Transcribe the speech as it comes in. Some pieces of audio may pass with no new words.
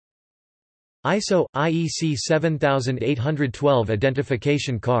ISO – IEC 7812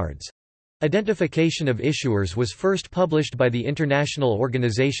 Identification cards. Identification of issuers was first published by the International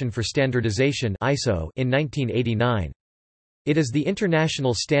Organization for Standardization (ISO) in 1989. It is the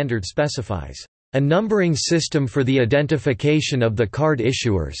international standard specifies a numbering system for the identification of the card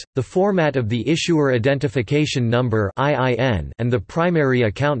issuers, the format of the issuer identification number (IIN) and the primary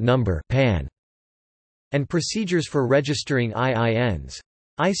account number (PAN), and procedures for registering IINs.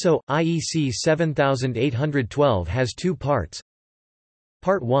 ISO – IEC 7812 has two parts.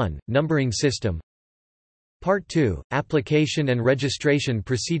 Part 1 – Numbering System. Part 2 – Application and Registration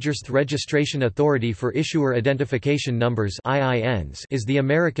Procedures. The Registration Authority for Issuer Identification Numbers (IINs) is the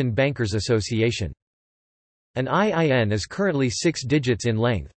American Bankers Association. An IIN is currently 6 digits in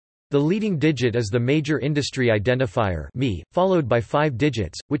length. The leading digit is the Major Industry Identifier (MI), followed by 5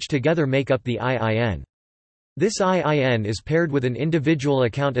 digits, which together make up the IIN. This IIN is paired with an individual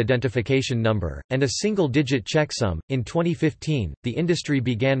account identification number, and a single-digit checksum. In 2015, the industry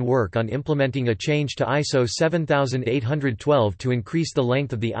began work on implementing a change to ISO 7812 to increase the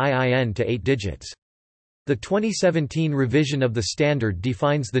length of the IIN to 8 digits. The 2017 revision of the standard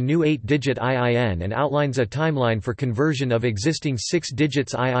defines the new 8-digit IIN and outlines a timeline for conversion of existing 6-digit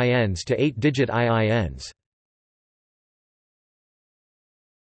IINs to 8-digit IINs.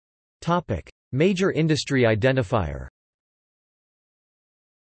 Major Industry Identifier.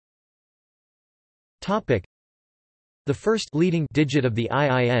 The first leading digit of the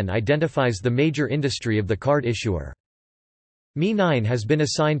IIN identifies the major industry of the card issuer. MI9 has been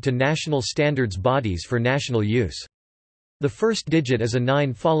assigned to national standards bodies for national use. The first digit is a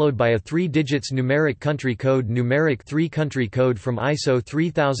 9 followed by a 3 digits numeric country code numeric 3 country code from ISO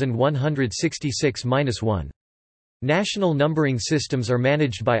 3166-1. National numbering systems are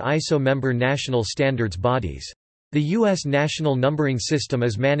managed by ISO member national standards bodies. The U.S. national numbering system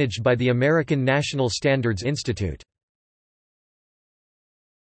is managed by the American National Standards Institute.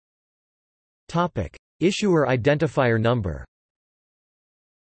 Issuer identifier number.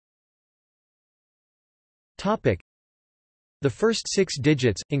 The first 6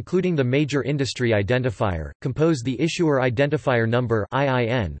 digits, including the major industry identifier, compose the issuer identifier number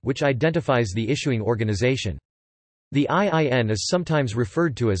 (IIN), which identifies the issuing organization. The IIN is sometimes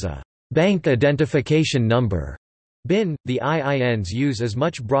referred to as a bank identification number. BIN. The IIN's use is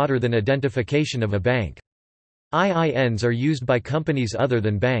much broader than identification of a bank. IINs are used by companies other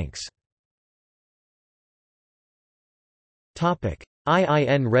than banks.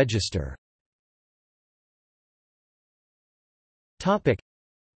 IIN register.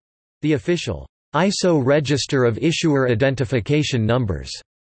 The official ISO register of issuer identification numbers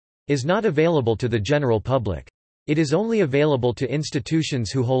is not available to the general public. It is only available to institutions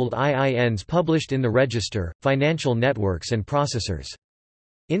who hold IINs published in the register, financial networks and processors.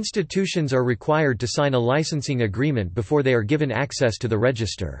 Institutions are required to sign a licensing agreement before they are given access to the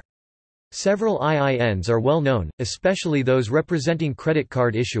register. Several IINs are well known, especially those representing credit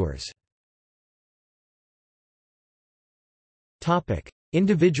card issuers.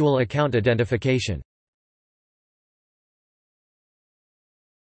 Individual account identification.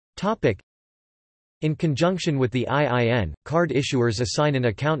 In conjunction with the IIN, card issuers assign an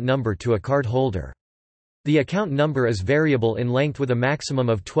account number to a card holder. The account number is variable in length with a maximum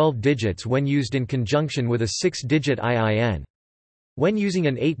of 12 digits when used in conjunction with a 6-digit IIN. When using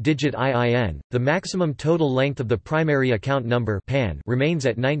an 8-digit IIN, the maximum total length of the primary account number (PAN) remains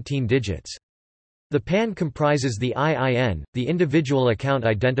at 19 digits. The PAN comprises the IIN, the individual account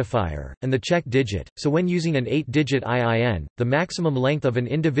identifier, and the check digit, so when using an 8-digit IIN, the maximum length of an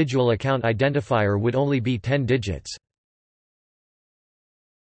individual account identifier would only be 10 digits.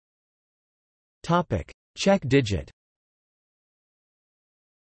 Check digit.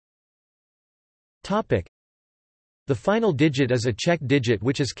 The final digit is a check digit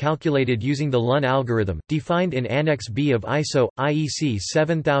which is calculated using the LUN algorithm, defined in Annex B of ISO – IEC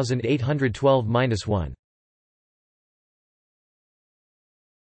 7812-1.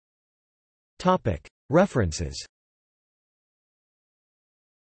 References.